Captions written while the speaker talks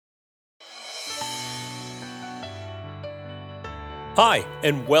Hi,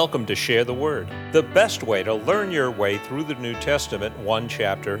 and welcome to Share the Word, the best way to learn your way through the New Testament one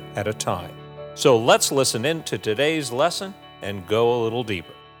chapter at a time. So let's listen in to today's lesson and go a little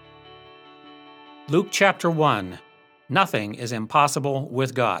deeper. Luke chapter 1. Nothing is impossible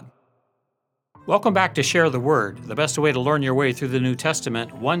with God. Welcome back to Share the Word, the best way to learn your way through the New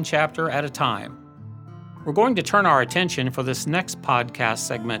Testament one chapter at a time. We're going to turn our attention for this next podcast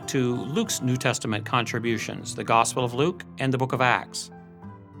segment to Luke's New Testament contributions, the Gospel of Luke and the book of Acts.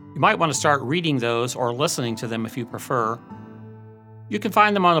 You might want to start reading those or listening to them if you prefer. You can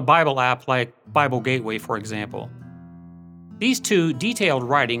find them on a Bible app like Bible Gateway, for example. These two detailed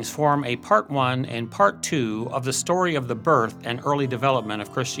writings form a part 1 and part 2 of the story of the birth and early development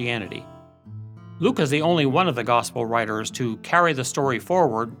of Christianity. Luke is the only one of the Gospel writers to carry the story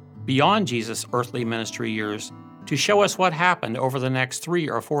forward beyond Jesus' earthly ministry years to show us what happened over the next 3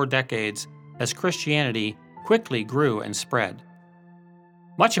 or 4 decades as Christianity quickly grew and spread.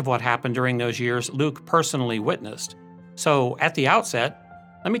 Much of what happened during those years Luke personally witnessed. So, at the outset,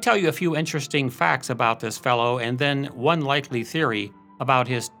 let me tell you a few interesting facts about this fellow and then one likely theory about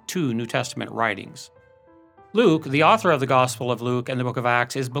his 2 New Testament writings. Luke, the author of the Gospel of Luke and the book of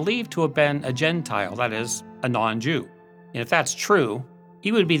Acts, is believed to have been a Gentile, that is, a non-Jew. And if that's true,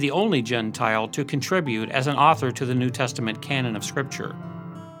 he would be the only Gentile to contribute as an author to the New Testament canon of Scripture.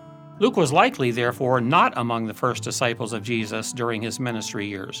 Luke was likely, therefore, not among the first disciples of Jesus during his ministry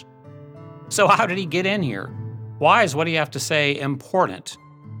years. So how did he get in here? Why is what he have to say important?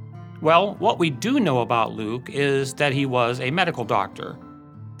 Well, what we do know about Luke is that he was a medical doctor,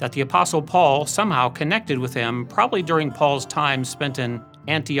 that the Apostle Paul somehow connected with him probably during Paul's time spent in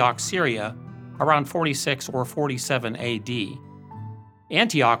Antioch, Syria, around 46 or 47 A.D.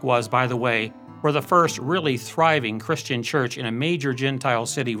 Antioch was, by the way, where the first really thriving Christian church in a major Gentile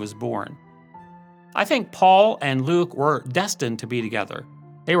city was born. I think Paul and Luke were destined to be together.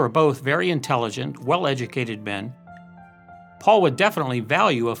 They were both very intelligent, well-educated men. Paul would definitely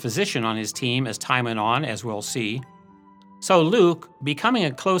value a physician on his team as time went on, as we'll see. So Luke, becoming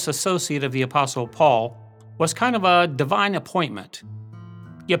a close associate of the Apostle Paul, was kind of a divine appointment.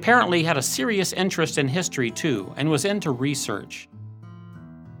 He apparently had a serious interest in history too, and was into research.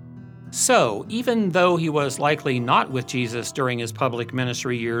 So, even though he was likely not with Jesus during his public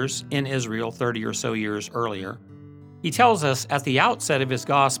ministry years in Israel 30 or so years earlier, he tells us at the outset of his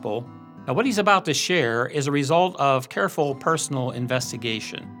gospel that what he's about to share is a result of careful personal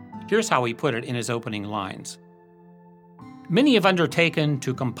investigation. Here's how he put it in his opening lines. Many have undertaken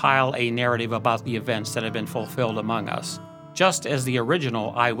to compile a narrative about the events that have been fulfilled among us, just as the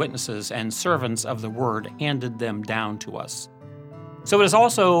original eyewitnesses and servants of the word handed them down to us. So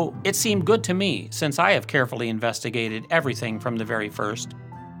it seemed good to me, since I have carefully investigated everything from the very first,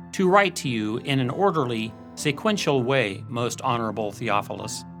 to write to you in an orderly, sequential way, most honorable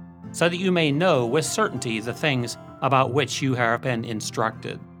Theophilus, so that you may know with certainty the things about which you have been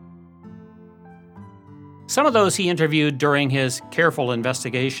instructed. Some of those he interviewed during his careful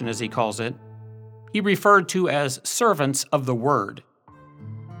investigation, as he calls it, he referred to as servants of the word.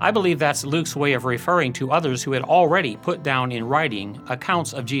 I believe that's Luke's way of referring to others who had already put down in writing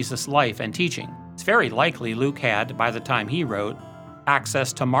accounts of Jesus' life and teaching. It's very likely Luke had, by the time he wrote,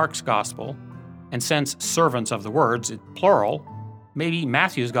 access to Mark's gospel, and since servants of the words, plural, maybe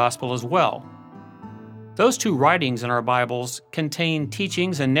Matthew's gospel as well. Those 2 writings in our Bibles contain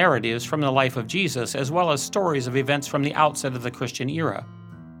teachings and narratives from the life of Jesus, as well as stories of events from the outset of the Christian era.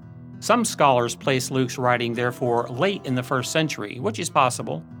 Some scholars place Luke's writing, therefore, late in the 1st century, which is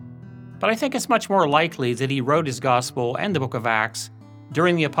possible, but I think it's much more likely that he wrote his Gospel and the book of Acts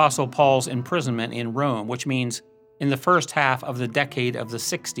during the Apostle Paul's imprisonment in Rome, which means in the first half of the decade of the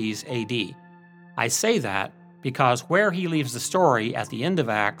 60s AD. I say that because where he leaves the story at the end of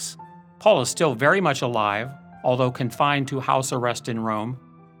Acts, Paul is still very much alive, although confined to house arrest in Rome.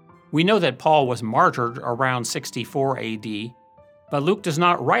 We know that Paul was martyred around 64 AD, but Luke does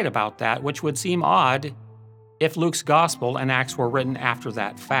not write about that, which would seem odd if Luke's Gospel and Acts were written after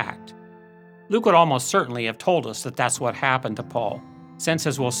that fact. Luke would almost certainly have told us that that's what happened to Paul, since,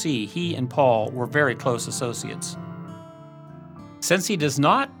 as we'll see, he and Paul were very close associates. Since he does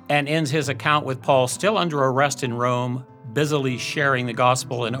not, and ends his account with Paul still under arrest in Rome, busily sharing the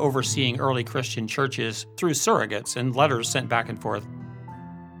gospel and overseeing early Christian churches through surrogates and letters sent back and forth,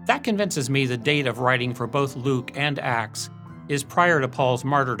 that convinces me the date of writing for both Luke and Acts is prior to Paul's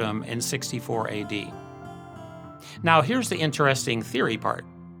martyrdom in 64 AD. Now, here's the interesting theory part.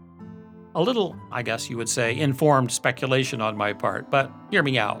 A little, I guess you would say, informed speculation on my part, but hear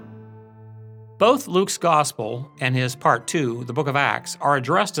me out. Both Luke's Gospel and his Part 2, the book of Acts, are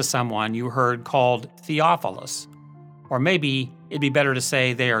addressed to someone you heard called Theophilus. Or maybe it'd be better to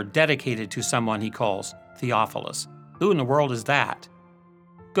say they are dedicated to someone he calls Theophilus. Who in the world is that?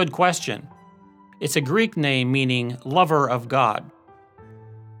 Good question. It's a Greek name meaning lover of God.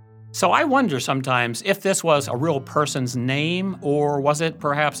 So I wonder sometimes if this was a real person's name, or was it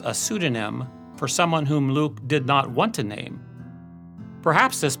perhaps a pseudonym for someone whom Luke did not want to name?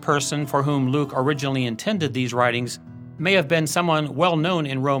 Perhaps this person for whom Luke originally intended these writings may have been someone well known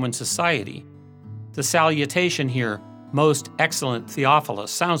in Roman society. The salutation here, "Most excellent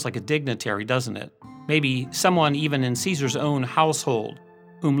Theophilus," sounds like a dignitary, doesn't it? Maybe someone even in Caesar's own household,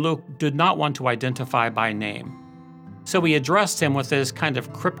 whom Luke did not want to identify by name. So he addressed him with this kind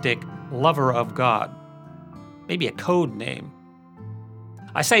of cryptic lover of God. Maybe a code name.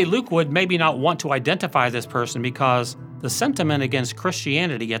 I say Luke would maybe not want to identify this person because the sentiment against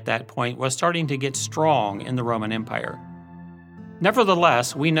Christianity at that point was starting to get strong in the Roman Empire.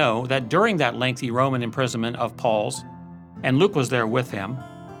 Nevertheless, we know that during that lengthy Roman imprisonment of Paul's, and Luke was there with him,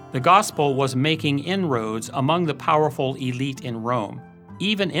 the gospel was making inroads among the powerful elite in Rome,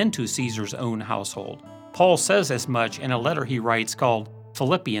 even into Caesar's own household. Paul says as much in a letter he writes called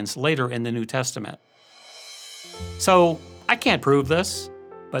Philippians later in the New Testament. So, I can't prove this,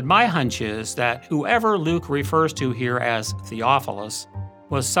 but my hunch is that whoever Luke refers to here as Theophilus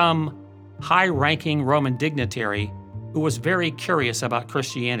was some high-ranking Roman dignitary who was very curious about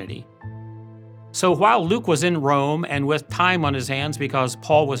Christianity. So while Luke was in Rome and with time on his hands because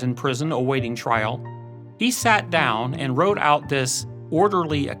Paul was in prison awaiting trial, he sat down and wrote out this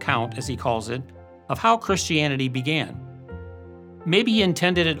orderly account, as he calls it, of how Christianity began. Maybe he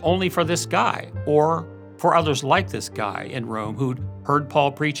intended it only for this guy, or for others like this guy in Rome who'd heard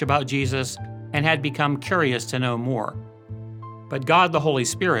Paul preach about Jesus and had become curious to know more. But God the Holy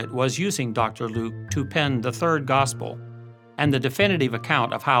Spirit was using Dr. Luke to pen the third gospel and the definitive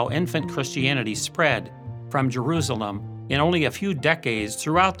account of how infant Christianity spread from Jerusalem in only a few decades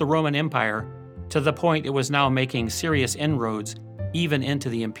throughout the Roman Empire to the point it was now making serious inroads even into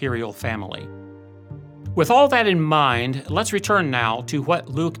the imperial family. With all that in mind, let's return now to what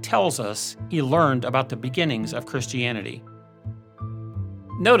Luke tells us he learned about the beginnings of Christianity.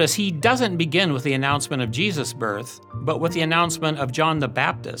 Notice he doesn't begin with the announcement of Jesus' birth, but with the announcement of John the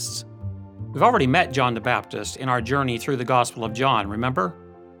Baptist's. We've already met John the Baptist in our journey through the Gospel of John, remember?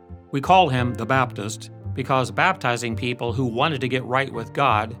 We call him the Baptist because baptizing people who wanted to get right with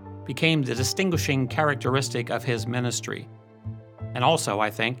God became the distinguishing characteristic of his ministry. And also,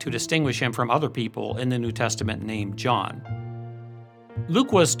 I think, to distinguish him from other people in the New Testament named John.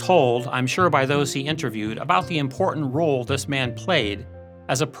 Luke was told, I'm sure by those he interviewed, about the important role this man played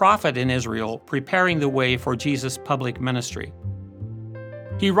as a prophet in Israel, preparing the way for Jesus' public ministry.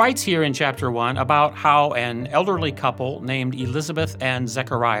 He writes here in chapter 1 about how an elderly couple named Elizabeth and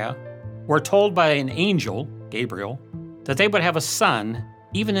Zechariah were told by an angel, Gabriel, that they would have a son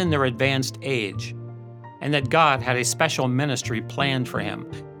even in their advanced age, and that God had a special ministry planned for him.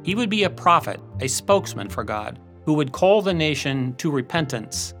 He would be a prophet, a spokesman for God, who would call the nation to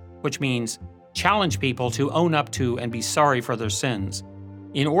repentance, which means challenge people to own up to and be sorry for their sins,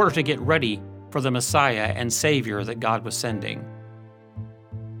 in order to get ready for the Messiah and Savior that God was sending.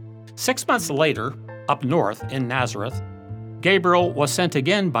 6 months later, up north in Nazareth, Gabriel was sent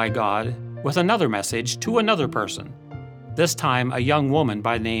again by God with another message to another person, this time a young woman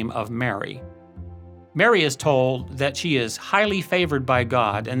by the name of Mary. Mary is told that she is highly favored by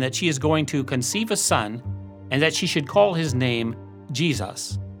God and that she is going to conceive a son and that she should call his name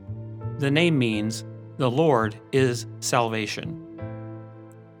Jesus. The name means the Lord is salvation.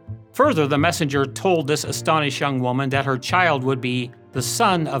 Further, the messenger told this astonished young woman that her child would be the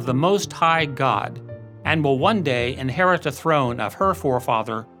son of the Most High God and will one day inherit the throne of her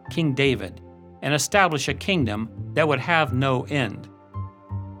forefather, King David, and establish a kingdom that would have no end.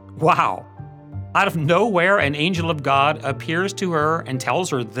 Wow! Out of nowhere, an angel of God appears to her and tells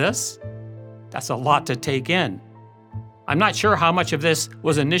her this? That's a lot to take in. I'm not sure how much of this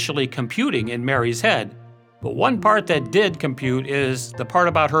was initially computing in Mary's head, but one part that did compute is the part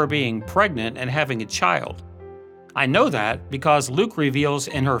about her being pregnant and having a child. I know that because Luke reveals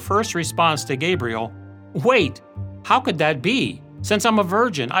in her first response to Gabriel, "Wait, how could that be? Since I'm a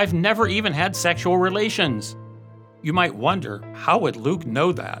virgin, I've never even had sexual relations." You might wonder, how would Luke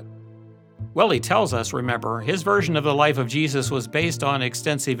know that? Well, he tells us, remember, his version of the life of Jesus was based on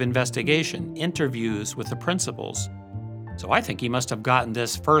extensive investigation, interviews with the principals. So I think he must have gotten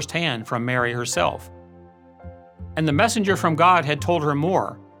this firsthand from Mary herself. And the messenger from God had told her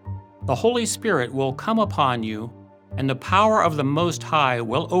more. The Holy Spirit will come upon you, and the power of the Most High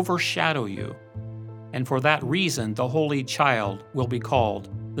will overshadow you. And for that reason, the Holy Child will be called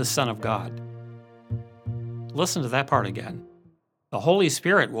the Son of God. Listen to that part again. The Holy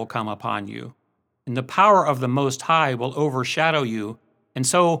Spirit will come upon you, and the power of the Most High will overshadow you, and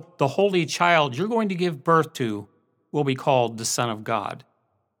so the holy child you're going to give birth to will be called the Son of God.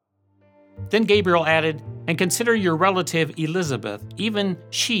 Then Gabriel added, "And consider your relative Elizabeth, even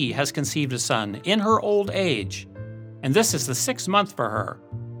she has conceived a son in her old age, and this is the 6th month for her,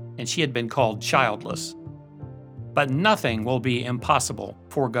 and she had been called childless. But nothing will be impossible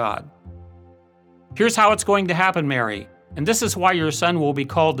for God." "Here's how it's going to happen, Mary, and this is why your son will be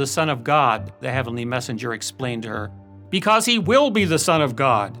called the Son of God," the heavenly messenger explained to her. "Because he will be the Son of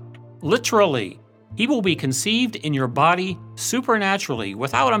God. Literally, he will be conceived in your body supernaturally,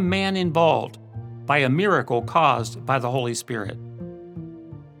 without a man involved, by a miracle caused by the Holy Spirit."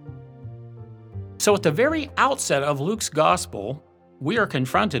 So at the very outset of Luke's Gospel, we are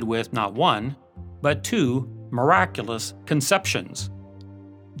confronted with not one, but two miraculous conceptions.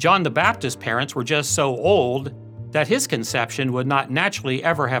 John the Baptist's parents were just so old that his conception would not naturally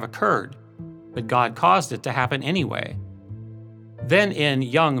ever have occurred, but God caused it to happen anyway. Then in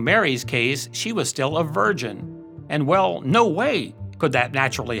young Mary's case, she was still a virgin, and well, no way could that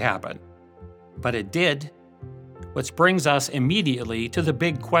naturally happen. But it did. Which brings us immediately to the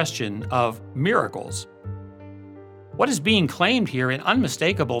big question of miracles. What is being claimed here in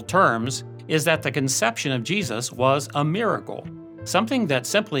unmistakable terms is that the conception of Jesus was a miracle, something that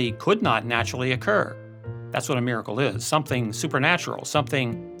simply could not naturally occur. That's what a miracle is, something supernatural,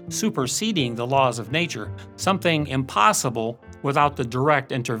 something superseding the laws of nature, something impossible without the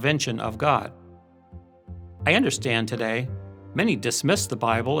direct intervention of God. I understand today, many dismiss the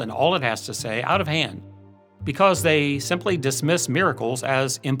Bible and all it has to say out of hand, because they simply dismiss miracles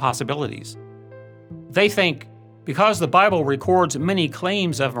as impossibilities. They think, because the Bible records many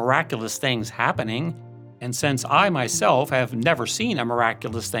claims of miraculous things happening, and since I myself have never seen a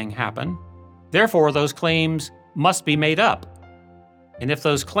miraculous thing happen, therefore those claims must be made up. And if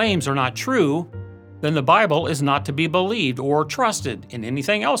those claims are not true, then the Bible is not to be believed or trusted in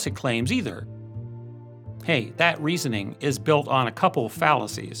anything else it claims either. Hey, that reasoning is built on a couple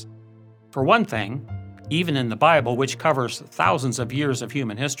fallacies. For one thing, even in the Bible, which covers thousands of years of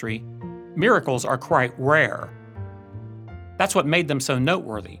human history, miracles are quite rare. That's what made them so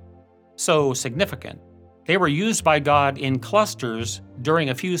noteworthy, so significant. They were used by God in clusters during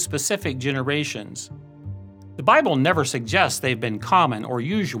a few specific generations. The Bible never suggests they've been common or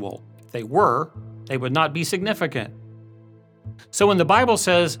usual. If they were, they would not be significant. So when the Bible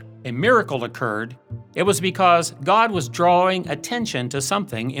says a miracle occurred, it was because God was drawing attention to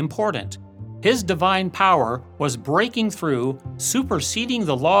something important. His divine power was breaking through, superseding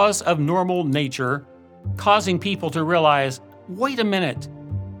the laws of normal nature, causing people to realize, wait a minute,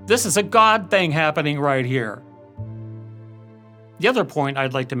 this is a God thing happening right here. The other point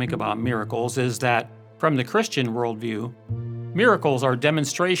I'd like to make about miracles is that, from the Christian worldview, miracles are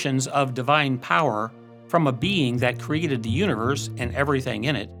demonstrations of divine power from a being that created the universe and everything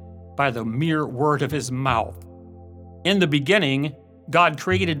in it by the mere word of his mouth. In the beginning, God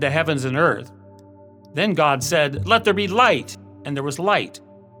created the heavens and earth. Then God said, "Let there be light," and there was light.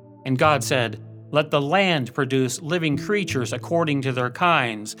 And God said, "Let the land produce living creatures according to their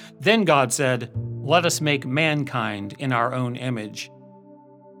kinds." Then God said, "Let us make mankind in our own image."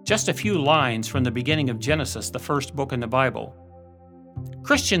 Just a few lines from the beginning of Genesis, the first book in the Bible.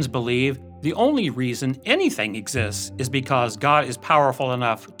 Christians believe the only reason anything exists is because God is powerful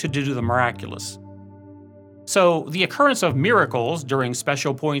enough to do the miraculous. So, the occurrence of miracles during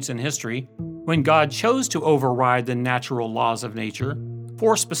special points in history, when God chose to override the natural laws of nature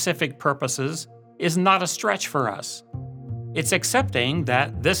for specific purposes, is not a stretch for us. It's accepting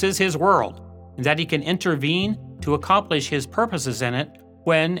that this is His world, and that He can intervene to accomplish His purposes in it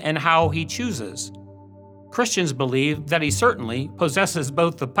when and how He chooses. Christians believe that He certainly possesses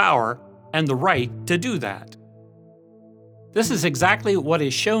both the power and the right to do that. This is exactly what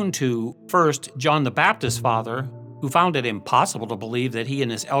is shown to, first, John the Baptist's father, who found it impossible to believe that he and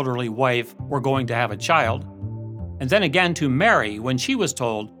his elderly wife were going to have a child, and then again to Mary when she was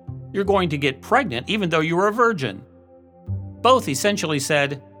told, "You're going to get pregnant even though you were a virgin." Both essentially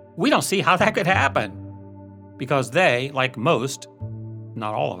said, "We don't see how that could happen," because they, like most,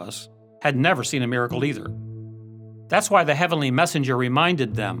 not all of us, had never seen a miracle either. That's why the heavenly messenger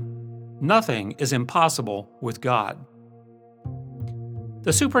reminded them, nothing is impossible with God.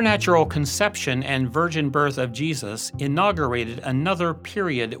 The supernatural conception and virgin birth of Jesus inaugurated another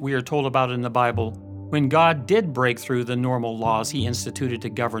period we are told about in the Bible when God did break through the normal laws He instituted to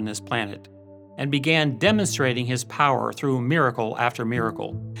govern this planet and began demonstrating His power through miracle after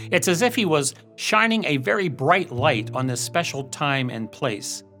miracle. It's as if He was shining a very bright light on this special time and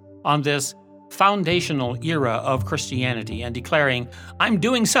place, on this foundational era of Christianity and declaring, "I'm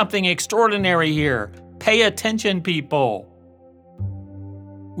doing something extraordinary here. Pay attention, people."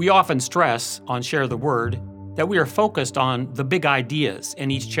 We often stress on Share the Word that we are focused on the big ideas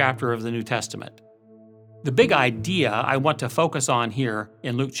in each chapter of the New Testament. The big idea I want to focus on here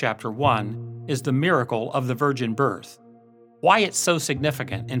in Luke chapter 1 is the miracle of the virgin birth. Why it's so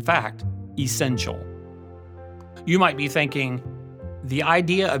significant, in fact, essential. You might be thinking, the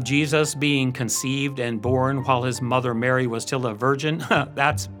idea of Jesus being conceived and born while his mother Mary was still a virgin,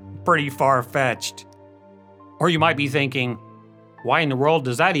 that's pretty far-fetched. Or you might be thinking, why in the world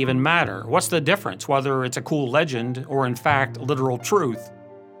does that even matter? What's the difference, whether it's a cool legend or in fact literal truth?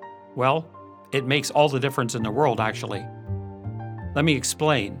 Well, it makes all the difference in the world, actually. Let me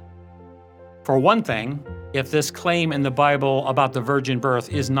explain. For one thing, if this claim in the Bible about the virgin birth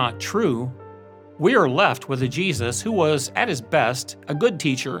is not true, we are left with a Jesus who was, at his best, a good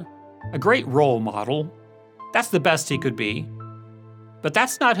teacher, a great role model. That's the best he could be. But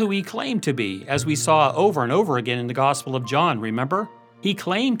that's not who he claimed to be, as we saw over and over again in the Gospel of John, remember? He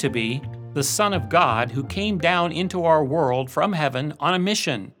claimed to be the Son of God who came down into our world from heaven on a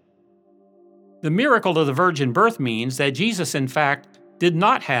mission. The miracle of the virgin birth means that Jesus, in fact, did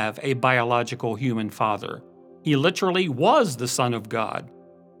not have a biological human father. He literally was the Son of God.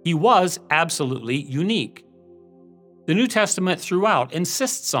 He was absolutely unique. The New Testament throughout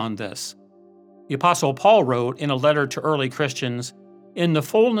insists on this. The Apostle Paul wrote in a letter to early Christians, "In the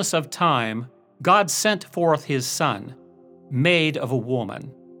fullness of time, God sent forth his Son, made of a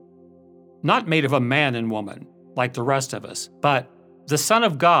woman." Not made of a man and woman, like the rest of us, but the Son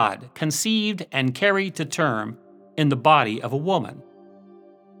of God, conceived and carried to term in the body of a woman.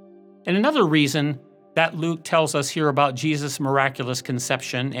 And another reason that Luke tells us here about Jesus' miraculous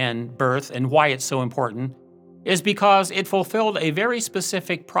conception and birth and why it's so important is because it fulfilled a very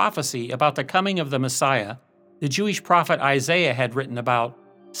specific prophecy about the coming of the Messiah the Jewish prophet Isaiah had written about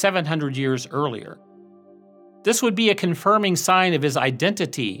 700 years earlier. This would be a confirming sign of his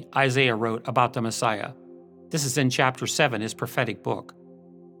identity, Isaiah wrote about the Messiah. This is in chapter 7, his prophetic book.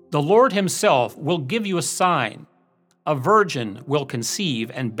 "The Lord himself will give you a sign. A virgin will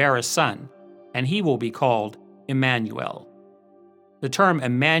conceive and bear a son, and he will be called Emmanuel." The term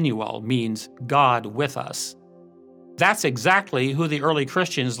Emmanuel means God with us. That's exactly who the early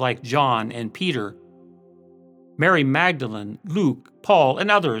Christians like John and Peter, Mary Magdalene, Luke, Paul, and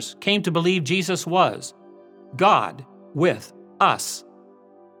others came to believe Jesus was God with us.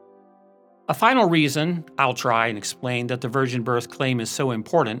 A final reason I'll try and explain that the virgin birth claim is so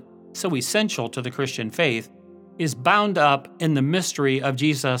important, so essential to the Christian faith, is bound up in the mystery of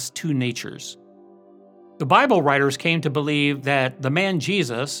Jesus' two natures. The Bible writers came to believe that the man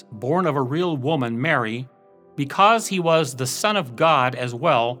Jesus, born of a real woman, Mary, because he was the Son of God as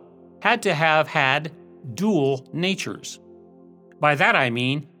well, had to have had dual natures. By that I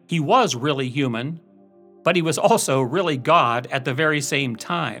mean, he was really human, but he was also really God at the very same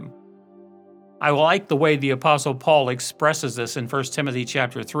time. I like the way the Apostle Paul expresses this in 1 Timothy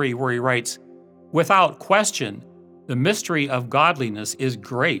chapter 3, where he writes, "Without question, the mystery of godliness is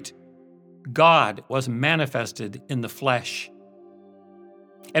great. God was manifested in the flesh."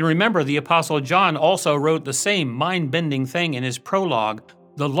 And remember, the Apostle John also wrote the same mind-bending thing in his prologue.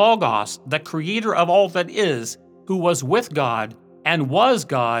 "The Logos, the creator of all that is, who was with God and was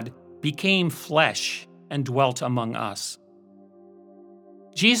God, became flesh and dwelt among us."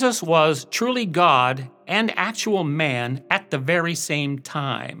 Jesus was truly God and actual man at the very same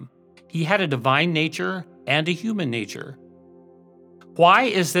time. He had a divine nature and a human nature. Why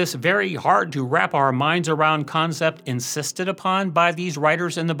is this very hard to wrap our minds around concept insisted upon by these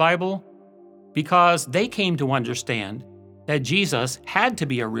writers in the Bible? Because they came to understand that Jesus had to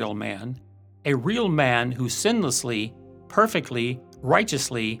be a real man who sinlessly, perfectly,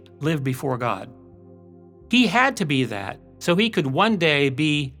 righteously lived before God. He had to be that so he could one day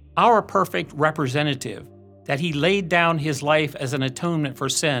be our perfect representative, that he laid down his life as an atonement for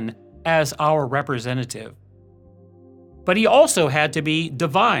sin as our representative. But he also had to be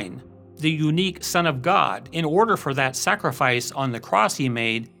divine, the unique Son of God, in order for that sacrifice on the cross he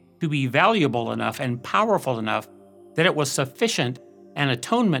made to be valuable enough and powerful enough that it was sufficient an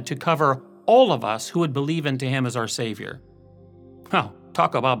atonement to cover all of us who would believe into him as our Savior. Well,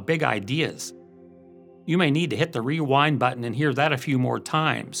 talk about big ideas. You may need to hit the rewind button and hear that a few more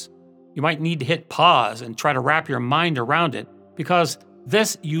times. You might need to hit pause and try to wrap your mind around it, because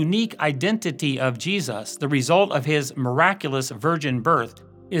this unique identity of Jesus, the result of his miraculous virgin birth,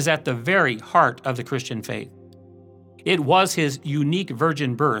 is at the very heart of the Christian faith. It was his unique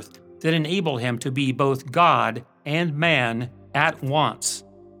virgin birth that enabled him to be both God and man at once.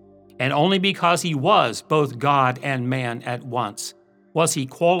 and only because he was both God and man at once was he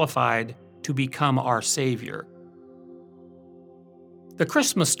qualified to become our Savior. The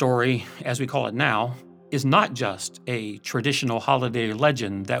Christmas story, as we call it now, is not just a traditional holiday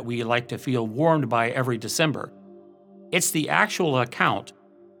legend that we like to feel warmed by every December. It's the actual account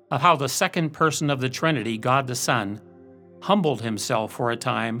of how the second person of the Trinity, God the Son, humbled himself for a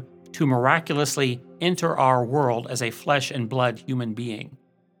time to miraculously enter our world as a flesh and blood human being.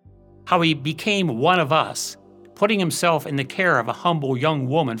 How he became one of us, putting himself in the care of a humble young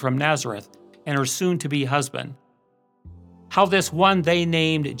woman from Nazareth and her soon-to-be husband. How this one they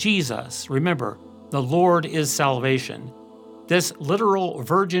named Jesus, remember, the Lord is salvation, this literal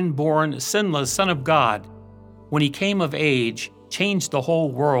virgin-born, sinless Son of God, when he came of age, changed the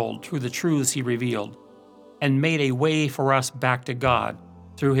whole world through the truths he revealed, and made a way for us back to God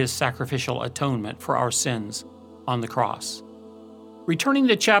through his sacrificial atonement for our sins on the cross. Returning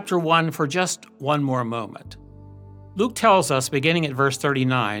to chapter 1 for just one more moment. Luke tells us, beginning at verse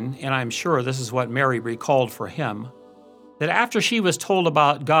 39, and I'm sure this is what Mary recalled for him, that after she was told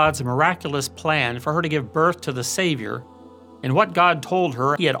about God's miraculous plan for her to give birth to the Savior, and what God told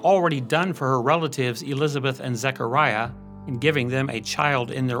her he had already done for her relatives Elizabeth and Zechariah in giving them a child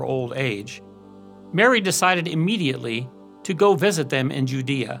in their old age, Mary decided immediately to go visit them in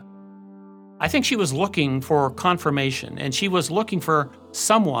Judea. I think she was looking for confirmation, and she was looking for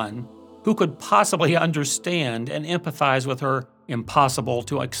someone who could possibly understand and empathize with her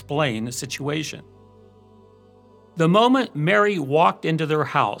impossible-to-explain situation. The moment Mary walked into their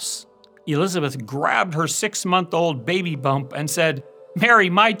house, Elizabeth grabbed her 6-month-old baby bump and said,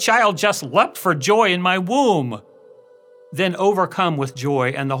 "Mary, my child just leapt for joy in my womb." Then, overcome with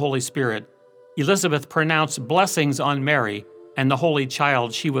joy and the Holy Spirit, Elizabeth pronounced blessings on Mary and the Holy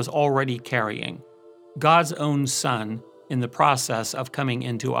Child she was already carrying, God's own Son in the process of coming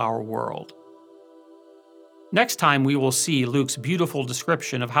into our world. Next time, we will see Luke's beautiful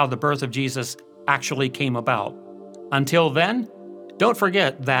description of how the birth of Jesus actually came about. Until then, don't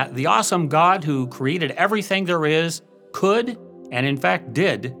forget that the awesome God who created everything there is could, and in fact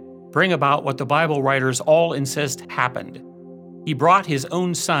did, bring about what the Bible writers all insist happened. He brought his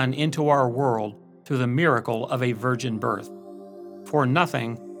own Son into our world through the miracle of a virgin birth. For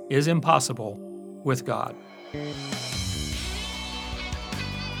nothing is impossible with God.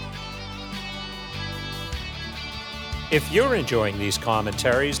 If you're enjoying these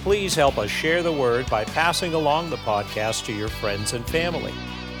commentaries, please help us share the word by passing along the podcast to your friends and family.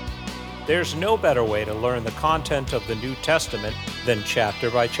 There's no better way to learn the content of the New Testament than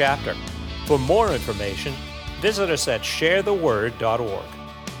chapter by chapter. For more information, visit us at sharetheword.org.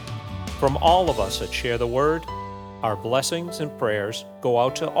 From all of us at Share the Word, our blessings and prayers go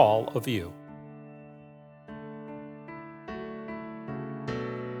out to all of you.